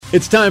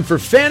It's time for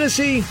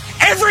Fantasy.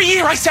 Every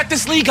year I set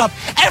this league up.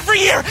 Every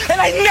year, and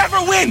I never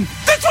win.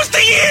 This was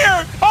the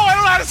year. Oh, I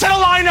don't know how to set a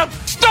lineup.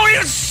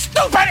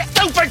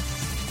 Stupid.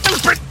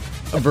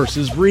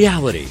 Versus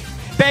reality.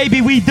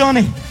 Baby, we done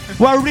it.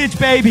 We're rich,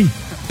 baby.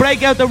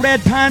 Break out the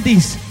red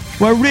panties.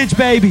 We're rich,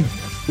 baby.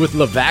 With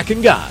Levack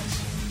and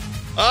Gaz.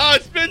 Oh,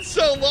 it's been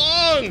so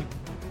long.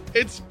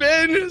 It's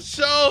been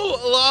so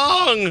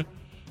long.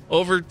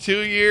 Over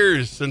 2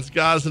 years since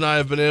Gaz and I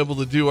have been able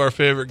to do our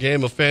favorite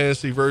game of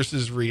fantasy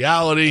versus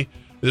reality.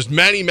 There's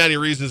many, many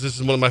reasons this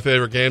is one of my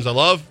favorite games. I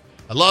love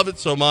it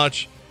so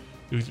much.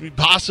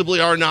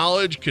 Possibly our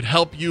knowledge could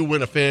help you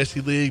win a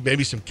fantasy league,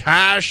 maybe some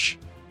cash.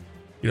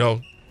 You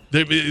know,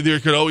 there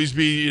could always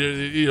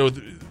be,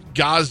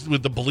 Gaz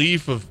with the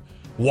belief of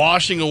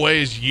washing away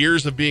his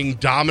years of being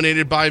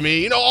dominated by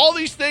me. You know, all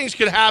these things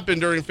could happen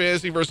during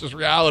fantasy versus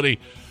reality.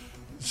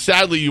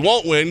 Sadly, you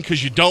won't win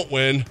because you don't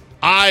win.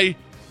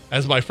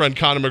 As my friend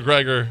Conor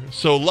McGregor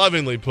so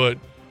lovingly put,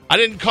 I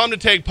didn't come to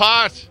take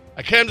part.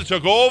 I came to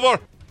take over.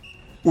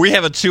 We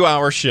have a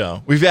 2-hour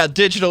show. We've got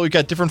digital. We've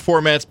got different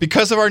formats.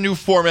 Because of our new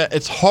format,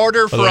 it's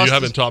harder for us. You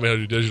haven't taught me how to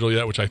do digital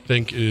yet, which I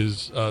think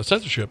is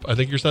censorship. I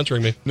think you're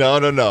censoring me.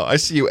 No. I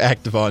see you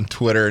active on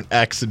Twitter and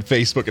X and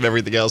Facebook and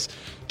everything else.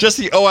 Just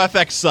the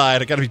OFX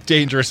side. I got to be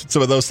dangerous with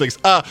some of those things.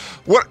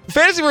 What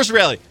fantasy versus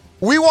reality?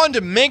 We wanted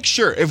to make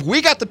sure if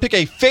we got to pick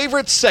a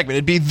favorite segment,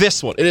 it'd be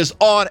this one. It is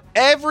on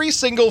every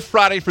single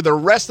Friday for the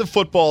rest of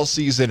football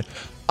season.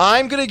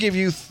 I'm going to give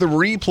you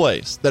 3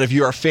 plays that if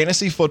you're a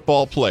fantasy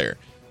football player,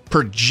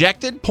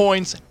 projected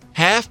points,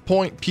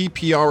 half-point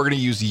PPR, we're going to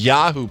use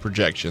Yahoo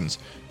projections,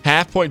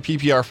 half-point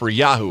PPR for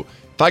Yahoo.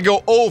 If I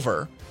go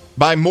over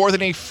by more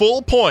than a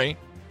full point,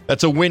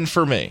 that's a win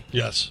for me.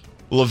 Yes.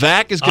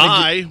 Levack is going to...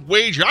 I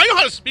wager. I know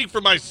how to speak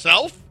for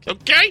myself,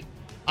 okay?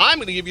 I'm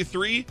going to give you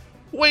 3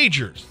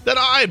 wagers that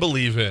I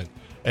believe in.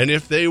 And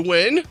if they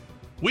win,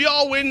 we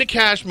all win the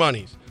cash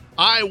monies.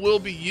 I will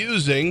be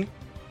using,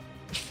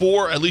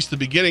 for at least the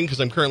beginning, because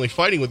I'm currently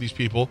fighting with these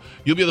people,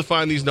 you'll be able to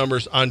find these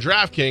numbers on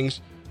DraftKings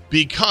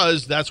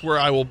because that's where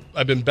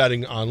I've been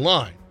betting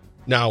online.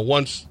 Now,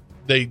 once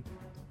they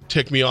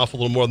tick me off a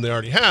little more than they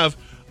already have,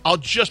 I'll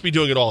just be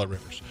doing it all at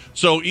Rivers.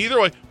 So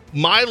either way,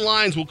 my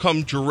lines will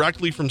come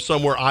directly from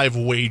somewhere I've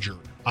wagered.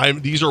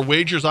 These are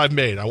wagers I've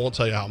made. I won't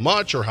tell you how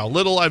much or how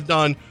little I've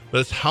done,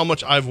 but it's how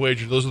much I've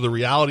wagered. Those are the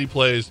reality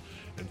plays.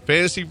 And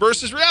Fantasy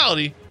versus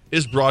Reality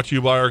is brought to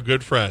you by our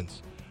good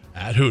friends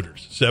at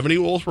Hooters, 70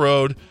 Wolf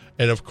Road.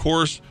 And, of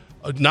course,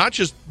 not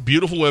just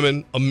beautiful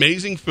women,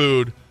 amazing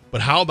food,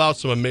 but how about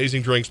some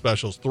amazing drink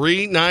specials?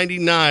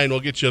 $3.99 will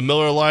get you a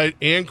Miller Lite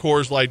and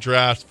Coors Light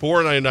draft.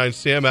 $4.99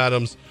 Sam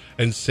Adams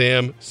and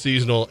Sam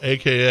Seasonal,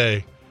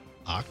 a.k.a.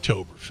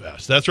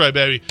 Oktoberfest. That's right,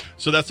 baby.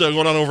 So that's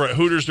going on over at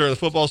Hooters during the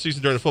football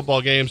season, during the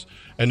football games,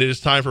 and it is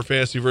time for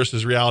Fantasy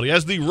versus Reality.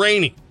 As the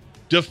reigning,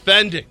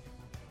 defending,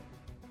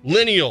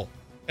 lineal,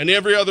 and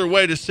every other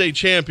way to say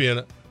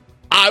champion,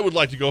 I would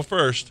like to go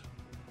first.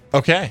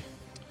 Okay.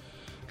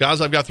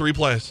 Guys, I've got 3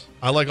 plays.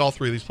 I like all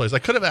 3 of these plays. I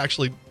could have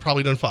actually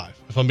probably done 5,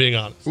 if I'm being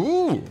honest.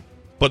 Ooh.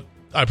 But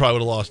I probably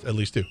would have lost at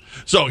least 2.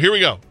 So here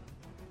we go.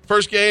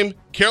 First game,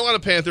 Carolina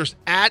Panthers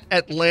at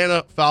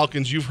Atlanta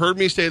Falcons. You've heard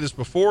me say this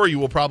before. You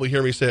will probably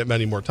hear me say it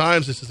many more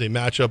times. This is a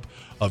matchup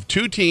of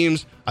 2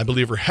 teams I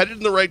believe are headed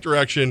in the right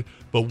direction,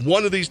 but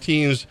one of these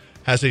teams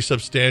has a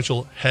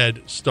substantial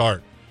head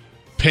start.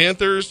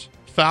 Panthers,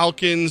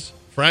 Falcons,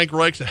 Frank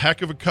Reich's a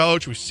heck of a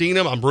coach. We've seen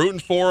him. I'm rooting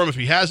for him. If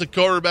he has a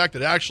quarterback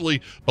that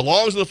actually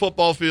belongs in the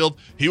football field,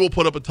 he will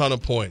put up a ton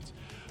of points.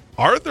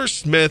 Arthur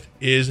Smith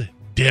is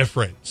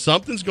different.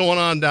 Something's going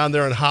on down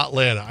there in Hot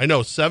Atlanta. I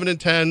know,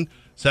 7-10.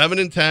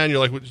 7-10, you're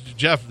like,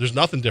 Jeff, there's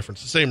nothing different.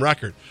 It's the same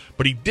record.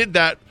 But he did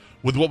that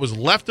with what was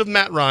left of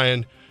Matt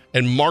Ryan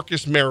and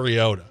Marcus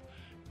Mariota.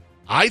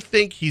 I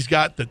think he's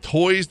got the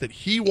toys that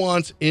he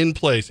wants in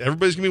place.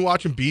 Everybody's going to be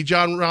watching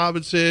Bijan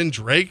Robinson,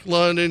 Drake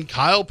London,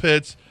 Kyle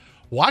Pitts.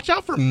 Watch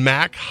out for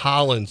Mac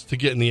Hollins to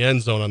get in the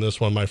end zone on this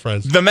one, my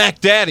friends. The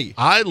Mac Daddy.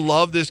 I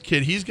love this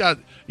kid. He's got,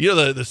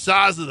 the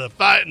size of the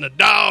fighting the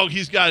dog.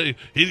 He's got a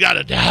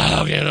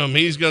dog in him.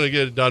 He's going to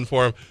get it done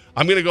for him.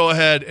 I'm going to go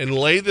ahead and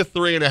lay the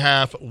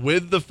 3.5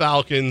 with the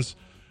Falcons.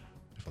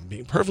 If I'm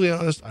being perfectly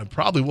honest, I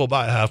probably will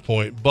buy a half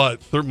point,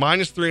 but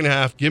minus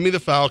 3.5. Give me the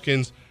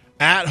Falcons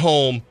at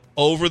home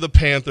over the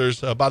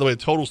Panthers. By the way,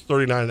 the total's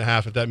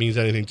 39.5 if that means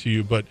anything to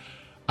you, but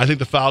I think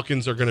the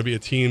Falcons are going to be a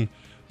team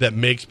that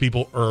makes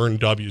people earn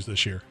W's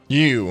this year.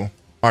 You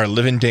are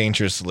living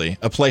dangerously.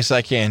 A place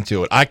I can't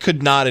do it. I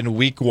could not in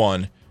week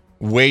 1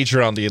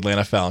 wager on the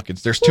Atlanta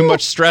Falcons. There's too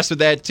much stress with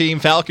that team.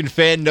 Falcon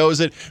fan knows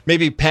it.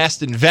 Maybe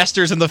past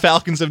investors in the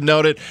Falcons have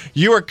known it.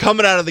 You are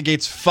coming out of the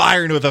gates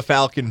firing with a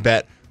Falcon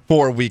bet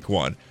for week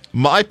 1.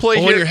 My play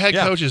here. When your head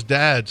coach's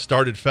dad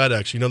started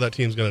FedEx, you know that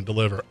team's going to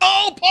deliver.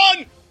 Oh,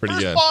 pun! Pretty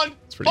First good. Pun!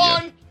 It's pretty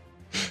good.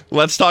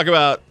 Let's talk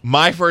about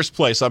my first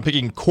play. So I'm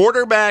picking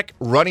quarterback,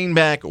 running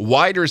back,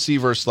 wide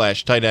receiver /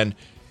 tight end.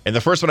 And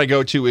the first one I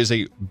go to is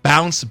a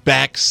bounce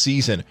back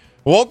season.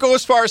 Won't go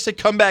as far as say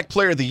comeback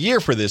player of the year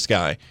for this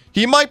guy.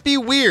 He might be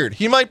weird.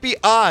 He might be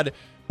odd.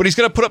 but he's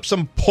going to put up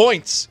some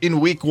points in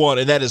week 1,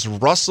 and that is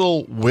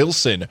Russell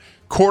Wilson,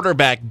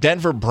 quarterback,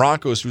 Denver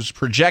Broncos, who's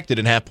projected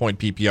in half-point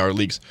PPR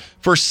leagues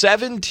for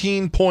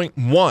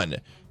 17.1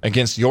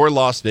 against your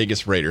Las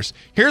Vegas Raiders.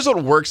 Here's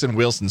what works in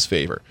Wilson's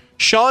favor.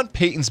 Sean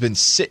Payton's been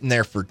sitting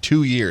there for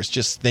 2 years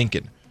just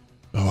thinking,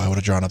 oh, I would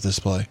have drawn up this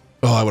play.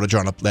 Oh, I would have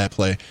drawn up that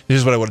play.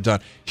 Here's what I would have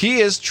done. He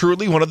is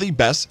truly one of the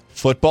best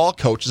football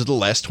coaches of the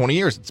last 20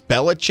 years. It's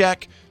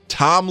Belichick,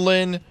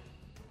 Tomlin,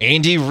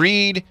 Andy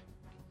Reid.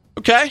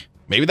 Okay,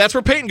 maybe that's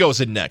where Peyton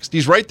goes in next.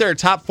 He's right there,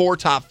 top 4,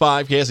 top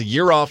 5. He has a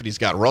year off, and he's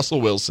got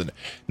Russell Wilson.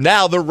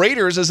 Now, the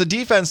Raiders, as a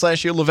defense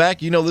last year,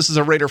 Levack, you know this is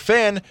a Raider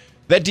fan,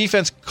 that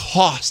defense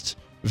cost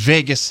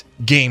Vegas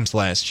games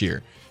last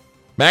year.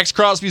 Max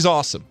Crosby's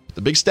awesome.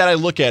 The big stat I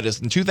look at is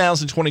in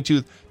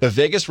 2022, the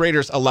Vegas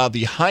Raiders allowed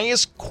the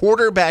highest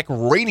quarterback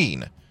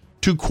rating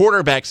to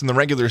quarterbacks in the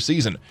regular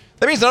season.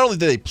 That means not only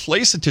did they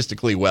play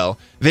statistically well,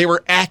 they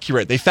were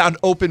accurate. They found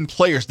open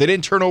players. They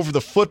didn't turn over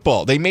the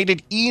football. They made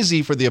it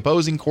easy for the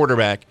opposing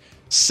quarterback.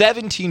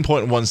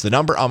 17.1 is the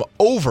number. I'm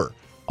over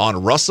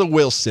on Russell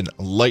Wilson.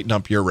 Lighten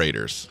up your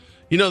Raiders.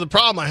 You know, the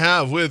problem I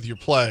have with your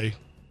play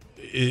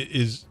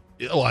is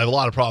I have a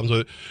lot of problems with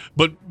it.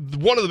 But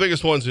one of the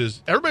biggest ones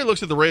is everybody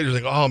looks at the Raiders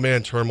like, oh,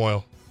 man,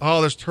 turmoil. Oh,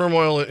 there's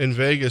turmoil in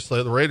Vegas.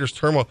 The Raiders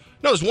turmoil.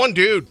 No, there's one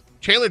dude,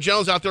 Chandler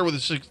Jones, out there with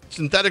his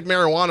synthetic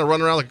marijuana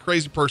running around like a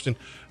crazy person,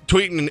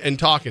 tweeting and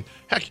talking.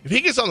 Heck, if he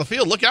gets on the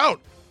field, look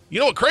out. You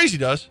know what crazy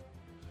does?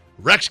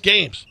 Wrecks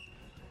games.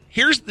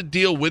 Here's the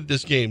deal with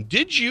this game.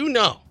 Did you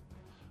know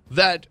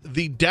that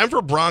the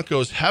Denver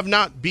Broncos have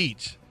not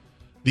beat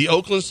the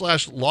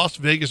Oakland/Las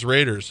Vegas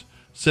Raiders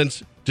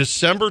since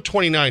December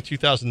 29,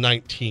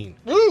 2019.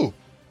 Woo!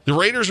 The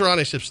Raiders are on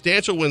a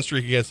substantial win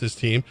streak against this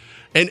team.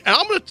 And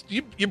I'm going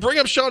to, you bring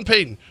up Sean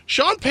Payton.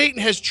 Sean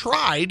Payton has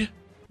tried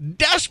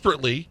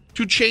desperately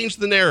to change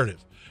the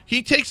narrative.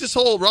 He takes this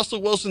whole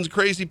Russell Wilson's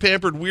crazy,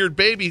 pampered, weird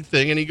baby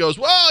thing, and he goes,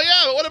 well,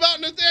 yeah, but what about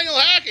Nathaniel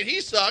Hackett?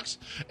 He sucks.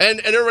 And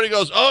everybody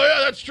goes, oh,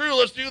 yeah, that's true.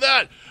 Let's do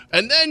that.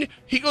 And then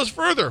he goes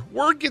further.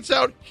 Word gets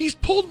out. He's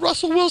pulled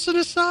Russell Wilson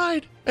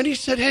aside, and he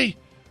said, hey,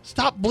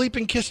 stop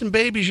bleeping kissing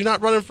babies. You're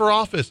not running for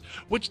office,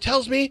 which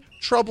tells me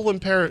trouble in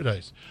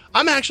paradise.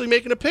 I'm actually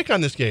making a pick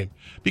on this game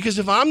because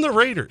if I'm the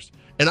Raiders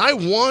and I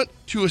want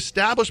to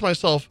establish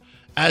myself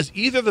as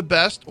either the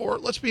best or,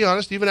 let's be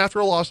honest, even after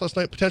a loss last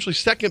night, potentially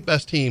second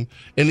best team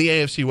in the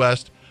AFC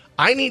West,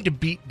 I need to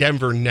beat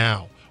Denver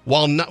now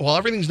while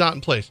everything's not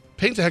in place.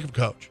 Payton's a heck of a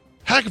coach.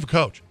 Heck of a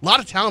coach. A lot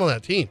of talent on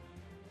that team.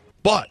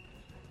 But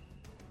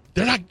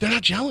they're not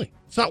gelling.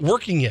 It's not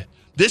working yet.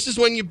 This is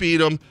when you beat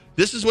them.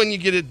 This is when you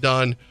get it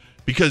done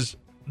because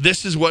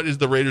this is what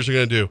the Raiders are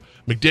going to do.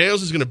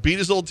 McDaniels is going to beat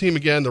his old team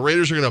again. The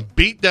Raiders are going to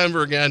beat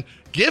Denver again.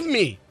 Give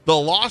me the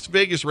Las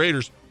Vegas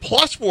Raiders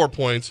plus 4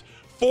 points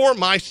for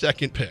my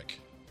second pick.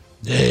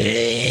 I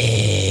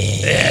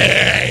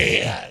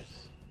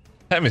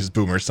miss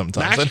boomers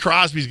sometimes. Max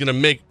Crosby's going to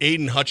make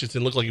Aiden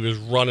Hutchinson look like he was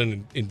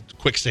running in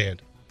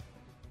quicksand.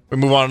 We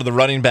move on to the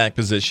running back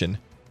position.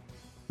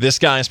 This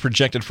guy is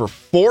projected for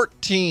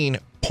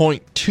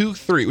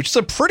 14.23, which is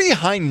a pretty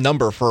high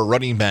number for a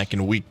running back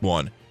in week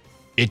 1.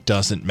 It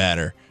doesn't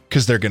matter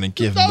because they're going to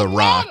give him the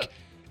rock.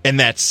 And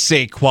that's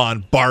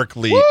Saquon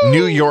Barkley,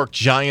 New York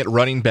Giant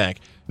running back.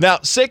 Now,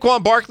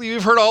 Saquon Barkley,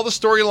 we've heard all the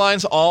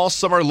storylines all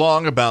summer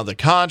long about the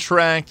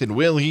contract and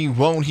will he,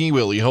 won't he,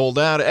 will he hold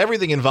out,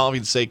 everything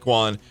involving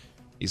Saquon.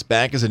 He's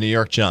back as a New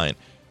York Giant.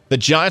 The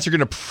Giants are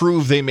going to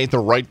prove they made the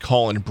right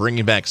call in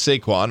bringing back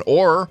Saquon,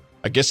 or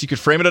I guess you could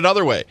frame it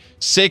another way.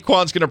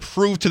 Saquon's going to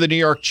prove to the New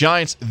York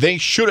Giants they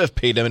should have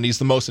paid him, and he's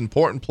the most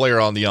important player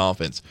on the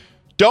offense.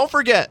 Don't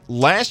forget,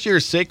 last year,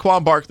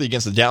 Saquon Barkley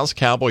against the Dallas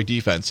Cowboy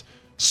defense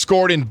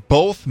scored in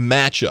both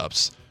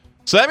matchups.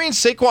 So that means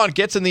Saquon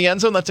gets in the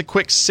end zone. That's a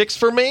quick 6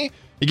 for me.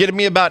 You get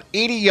me about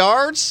 80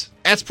 yards.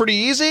 That's pretty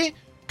easy. A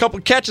couple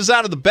catches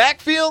out of the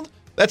backfield.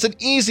 That's an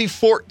easy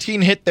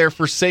 14 hit there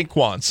for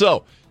Saquon.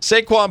 So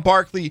Saquon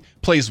Barkley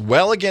plays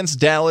well against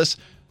Dallas.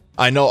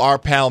 I know our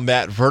pal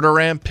Matt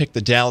Verderam picked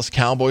the Dallas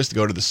Cowboys to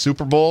go to the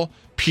Super Bowl.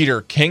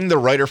 Peter King, the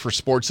writer for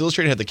Sports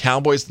Illustrated, had the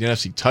Cowboys in the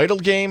NFC title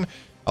game.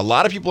 A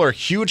lot of people are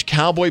huge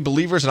Cowboy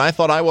believers, and I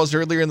thought I was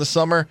earlier in the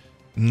summer.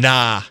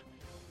 Nah.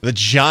 The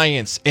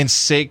Giants and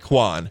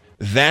Saquon.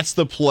 That's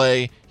the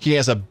play. He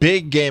has a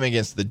big game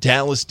against the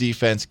Dallas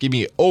defense. Give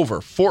me over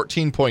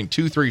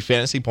 14.23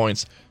 fantasy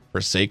points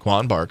for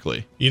Saquon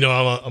Barkley. You know,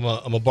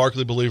 I'm a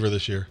Barkley believer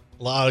this year.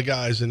 A lot of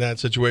guys in that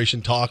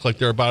situation talk like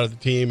they're about the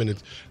team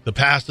and the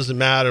past doesn't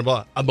matter.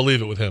 But I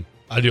believe it with him.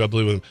 I do. I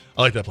believe with him.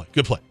 I like that play.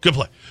 Good play. Good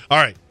play. All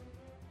right.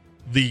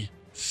 The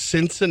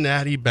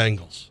Cincinnati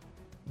Bengals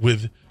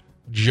with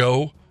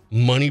Joe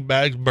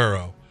Moneybags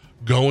Burrow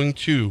going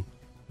to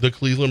the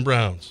Cleveland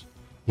Browns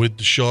with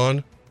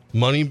Deshaun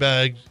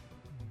Moneybags.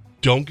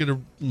 Don't get a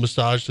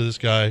massage to this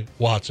guy,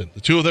 Watson.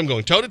 The two of them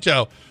going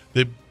toe-to-toe.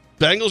 The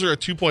Bengals are a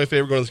 2-point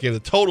favorite going to this game. The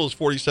total is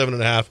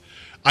 47.5.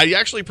 I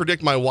actually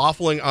predict my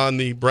waffling on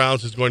the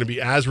Browns is going to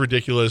be as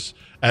ridiculous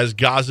as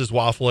Gaz's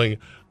waffling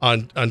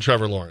on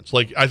Trevor Lawrence.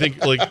 Like I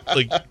think like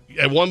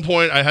at one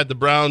point I had the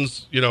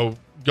Browns,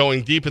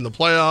 going deep in the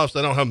playoffs.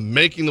 I don't have them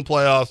making the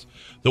playoffs.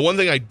 The one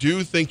thing I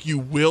do think you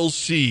will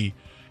see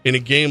in a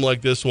game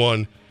like this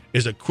one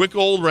is a quick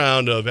old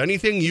round of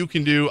anything you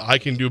can do, I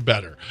can do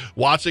better.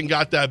 Watson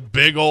got that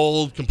big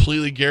old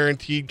completely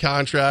guaranteed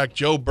contract.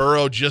 Joe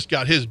Burrow just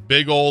got his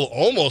big old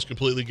almost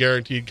completely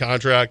guaranteed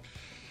contract.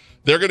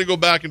 They're going to go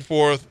back and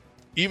forth.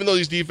 Even though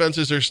these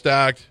defenses are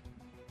stacked,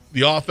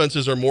 the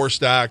offenses are more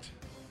stacked.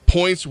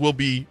 Points will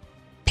be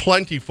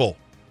plentiful.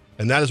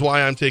 And that is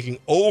why I'm taking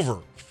over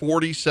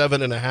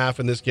 47.5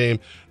 in this game.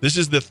 This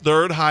is the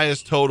third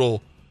highest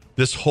total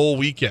this whole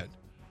weekend.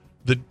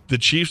 The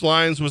Chiefs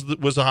Lions was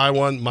the high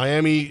one.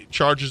 Miami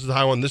Chargers is the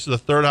high one. This is the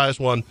third highest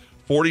one,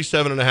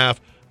 47.5.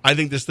 I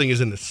think this thing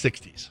is in the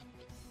 60s.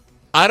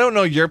 I don't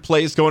know your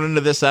plays going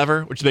into this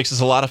ever, which makes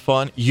this a lot of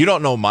fun. You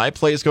don't know my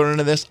plays going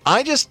into this.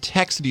 I just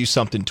texted you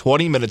something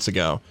 20 minutes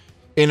ago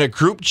in a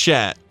group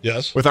chat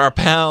with our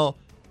pal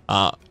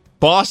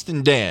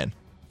Boston Dan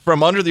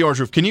from Under the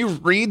Orange Roof. Can you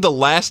read the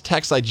last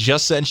text I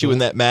just sent you in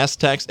that mass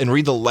text and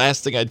read the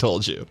last thing I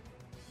told you?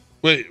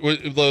 Wait,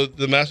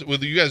 the mass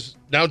with you guys.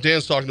 Now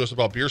Dan's talking to us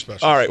about beer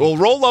specials. All right, well,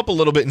 roll up a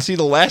little bit and see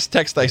the last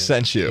text I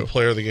sent you. The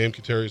player of the game,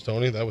 Kadarius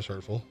Toney. That was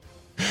hurtful.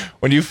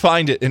 When you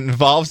find it, it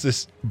involves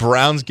this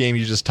Browns game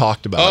you just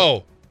talked about.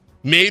 Oh,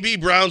 maybe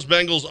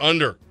Browns-Bengals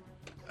under.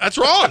 That's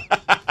wrong.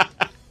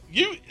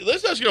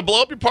 That's going to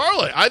blow up your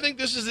parlay. I think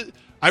this is it.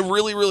 I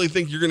really, really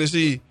think you're going to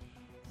see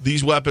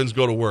these weapons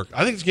go to work.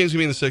 I think this game's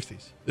going to be in the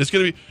 60s. It's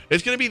going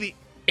to be the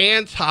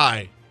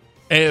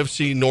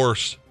anti-AFC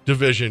North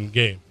division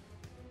game.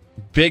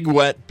 Big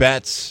wet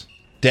bets.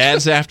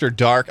 Dad's After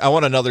Dark. I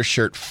want another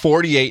shirt.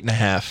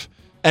 48.5.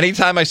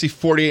 Anytime I see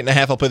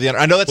 48.5, I'll put the under.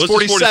 I know that's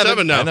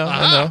 47 now.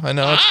 I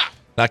know. It's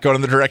not going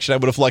in the direction I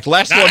would have liked.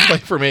 Last one play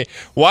for me.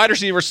 Wide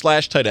receiver /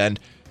 tight end.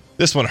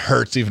 This one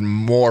hurts even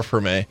more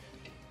for me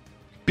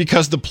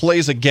because the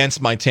plays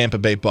against my Tampa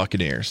Bay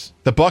Buccaneers.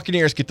 The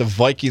Buccaneers get the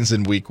Vikings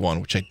in week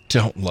 1, which I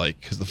don't like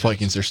because the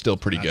Vikings are still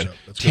pretty good.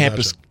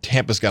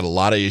 Tampa's got a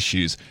lot of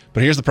issues.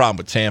 But here's the problem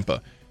with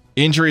Tampa.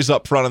 Injuries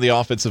up front of the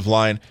offensive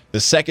line. The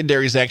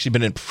secondary's actually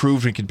been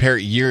improved when you compare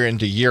it year in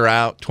to year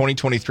out.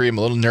 2023, I'm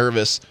a little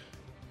nervous.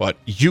 But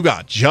you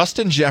got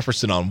Justin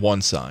Jefferson on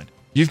one side.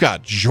 You've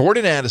got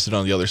Jordan Addison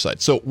on the other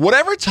side. So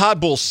whatever Todd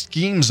Bowles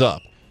schemes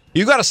up,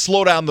 you got to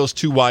slow down those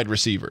two wide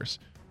receivers.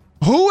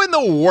 Who in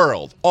the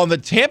world on the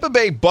Tampa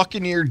Bay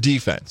Buccaneer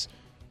defense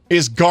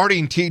is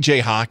guarding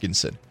TJ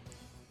Hawkinson?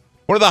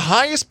 One of the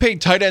highest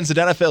paid tight ends in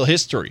NFL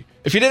history.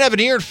 If he didn't have an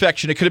ear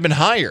infection, it could have been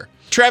higher.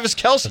 Travis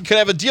Kelce could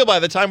have a deal by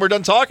the time we're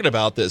done talking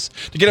about this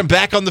to get him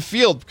back on the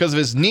field because of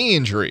his knee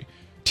injury.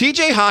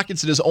 TJ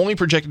Hawkinson is only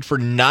projected for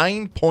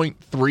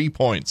 9.3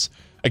 points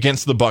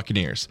against the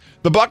Buccaneers.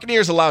 The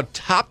Buccaneers allowed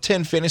top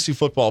 10 fantasy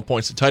football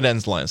points to tight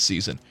ends last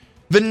season.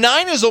 The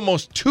 9 is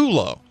almost too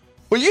low.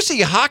 When you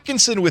see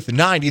Hawkinson with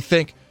 9, you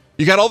think,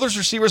 you got all those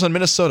receivers on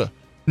Minnesota.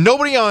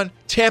 Nobody on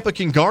Tampa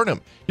can guard him.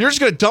 You're just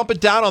going to dump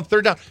it down on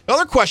third down. The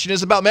other question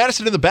is about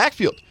Madison in the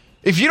backfield.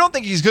 If you don't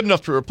think he's good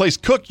enough to replace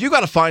Cook, you got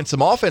to find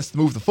some offense to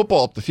move the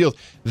football up the field.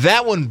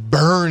 That one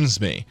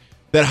burns me.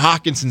 That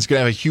Hawkinson's going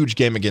to have a huge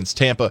game against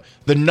Tampa.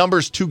 The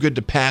number's too good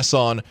to pass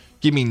on.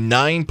 Give me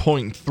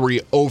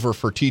 9.3 over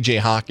for TJ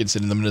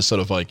Hawkinson in the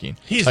Minnesota Viking.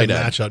 He's a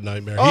matchup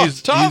nightmare.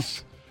 He's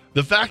tough.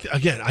 The fact,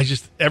 again,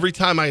 every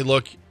time I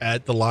look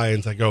at the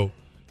Lions, I go,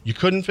 you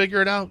couldn't figure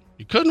it out?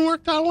 You couldn't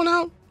work that one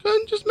out?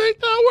 Couldn't just make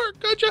that work,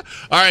 could you?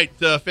 All right,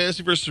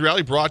 Fantasy versus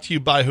Reality brought to you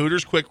by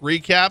Hooters. Quick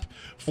recap.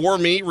 For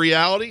me,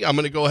 reality, I'm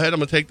going to go ahead. I'm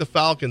going to take the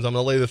Falcons. I'm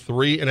going to lay the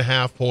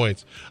 3.5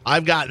 points.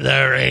 I've got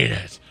the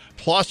Raiders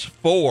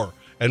 +4.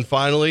 And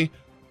finally,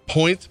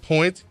 points,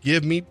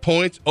 give me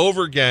points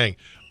over, gang.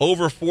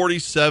 Over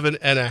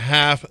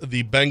 47.5,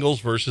 the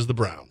Bengals versus the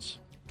Browns.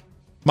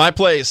 My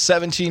play is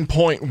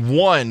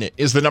 17.1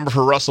 is the number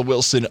for Russell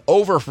Wilson.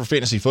 Over for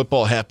fantasy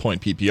football,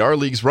 half-point PPR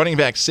leagues. Running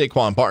back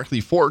Saquon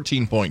Barkley,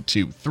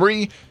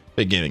 14.23.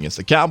 Big game against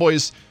the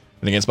Cowboys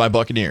and against my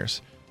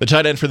Buccaneers. The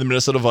tight end for the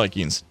Minnesota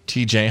Vikings,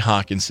 TJ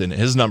Hawkinson.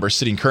 His number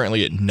sitting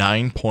currently at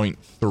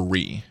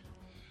 9.3.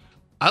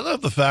 I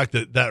love the fact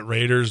that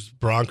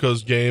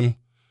Raiders-Broncos game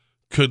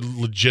could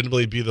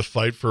legitimately be the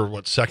fight for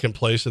second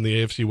place in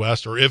the AFC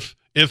West, or if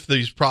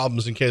these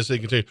problems in Kansas City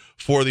continue,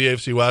 for the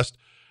AFC West.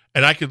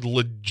 And I could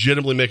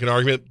legitimately make an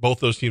argument both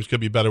those teams could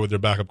be better with their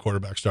backup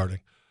quarterback starting.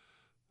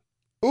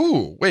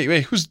 Ooh,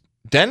 wait, who's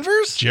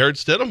Denver's? Jared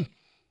Stidham.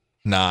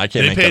 Nah, I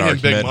can't make that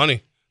argument. They paid him big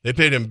money. They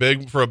paid him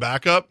big for a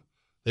backup.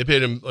 They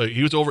paid him.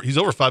 He's over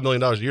 $5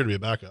 million a year to be a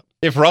backup.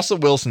 If Russell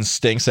Wilson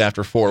stinks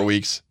after 4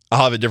 weeks,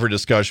 I'll have a different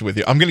discussion with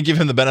you. I'm going to give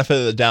him the benefit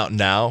of the doubt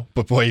now,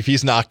 but boy, if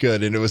he's not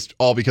good and it was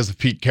all because of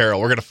Pete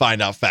Carroll, we're going to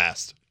find out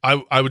fast. I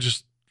would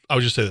just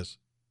say this: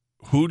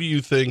 who do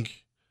you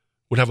think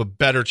would have a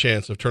better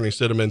chance of turning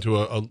Stidham into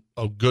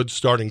a good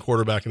starting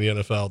quarterback in the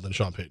NFL than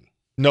Sean Payton?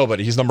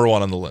 Nobody. He's number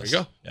 1 on the list.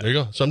 There you go. Yeah. There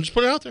you go. So I'm just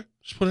putting it out there.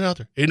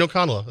 Aiden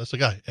O'Connell. That's the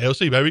guy.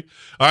 AOC, baby.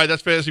 All right,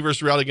 that's Fantasy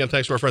versus Reality. Again,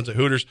 thanks to our friends at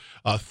Hooters.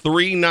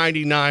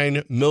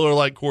 $3.99 Miller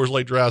Lite Coors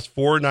Light Drafts.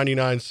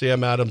 $4.99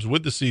 Sam Adams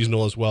with the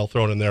seasonal as well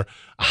thrown in there.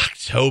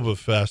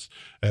 Oktoberfest.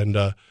 And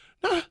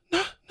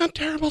not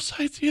terrible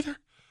sites either.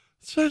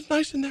 It's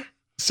nice in there.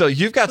 So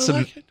you've got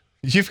some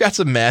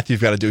math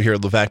you've got to do here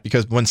at Levack,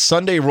 because when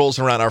Sunday rolls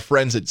around, our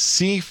friends at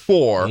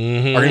C4 are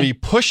going to be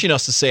pushing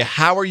us to say,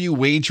 how are you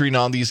wagering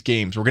on these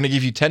games? We're going to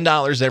give you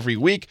 $10 every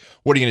week.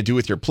 What are you going to do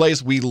with your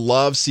plays? We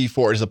love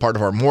C4 as a part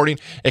of our morning.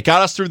 It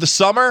got us through the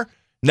summer.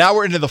 Now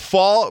we're into the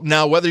fall.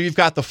 Now, whether you've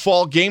got the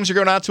fall games you're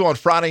going out to on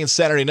Friday and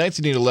Saturday nights,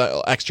 you need a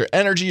little extra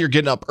energy. You're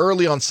getting up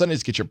early on Sundays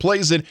to get your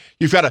plays in.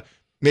 You've got to,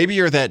 maybe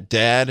you're that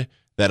dad,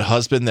 that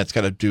husband that's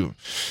got to do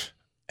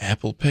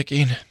apple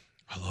picking.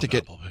 I love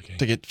apple picking.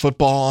 To get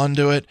football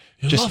onto it.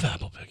 You love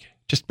apple picking.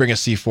 Just bring a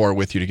C4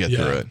 with you to get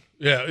through it.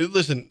 Yeah,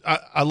 listen,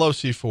 I love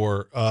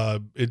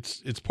C4.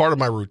 It's part of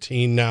my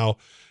routine now.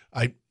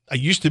 I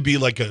used to be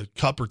like a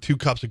cup or 2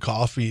 cups of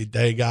coffee a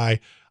day guy.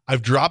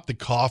 I've dropped the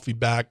coffee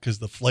back because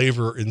the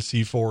flavor in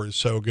C4 is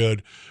so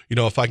good. You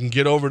know, if I can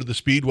get over to the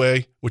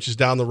Speedway, which is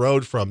down the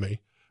road from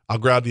me, I'll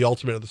grab the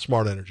Ultimate of the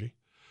Smart Energy.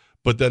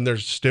 But then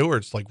there's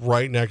Stewart's like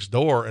right next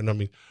door. And I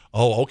mean,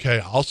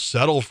 okay, I'll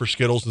settle for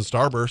Skittles and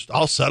Starburst.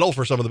 I'll settle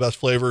for some of the best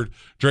flavored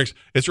drinks.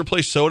 It's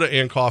replaced soda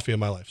and coffee in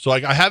my life. So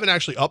like, I haven't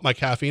actually upped my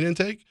caffeine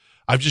intake.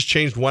 I've just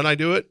changed when I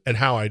do it and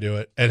how I do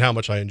it and how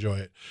much I enjoy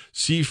it.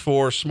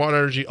 C4, Smart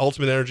Energy,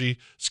 Ultimate Energy,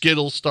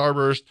 Skittles,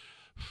 Starburst.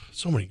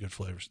 So many good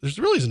flavors. There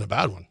really isn't a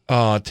bad one.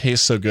 Oh, it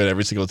tastes so good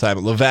every single time.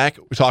 At Levack,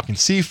 we're talking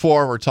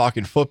C4, we're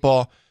talking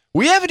football.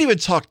 We haven't even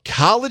talked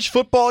college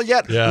football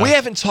yet. Yeah. We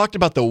haven't talked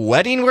about the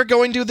wedding we're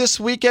going to this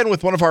weekend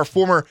with one of our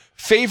former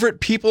favorite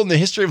people in the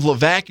history of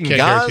Levack and Can't Gaz.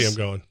 guarantee I'm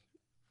going.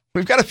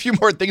 We've got a few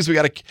more things we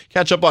got to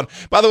catch up on.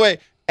 By the way,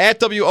 at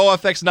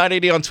WOFX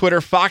 980 on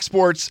Twitter, Fox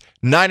Sports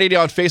 980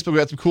 on Facebook. We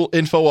got some cool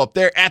info up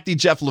there. At the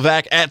Jeff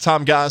Levack, at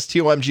Tom Gaz,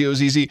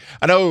 TOMGOZZ.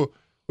 I know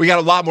we got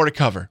a lot more to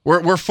cover.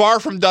 We're far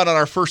from done on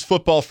our first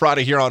Football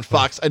Friday here on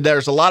Fox, and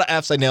there's a lot of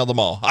F's. I nailed them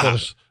all.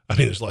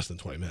 There's less than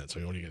 20 minutes,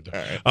 so what are you going to do?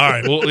 All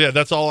right. Well, yeah,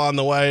 that's all on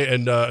the way.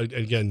 And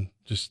again,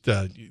 just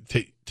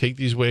take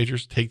these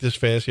wagers, take this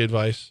fantasy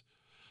advice,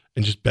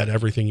 and just bet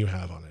everything you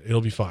have on it. It'll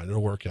be fine.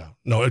 It'll work out.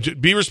 No,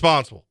 be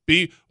responsible.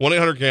 Be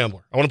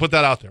 1-800-GAMBLER. I want to put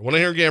that out there.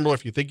 1-800-GAMBLER.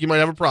 If you think you might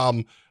have a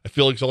problem, I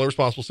feel like it's only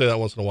responsible to say that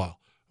once in a while.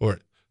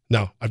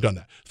 No, I've done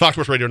that. Fox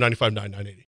Sports Radio 95.9, 980.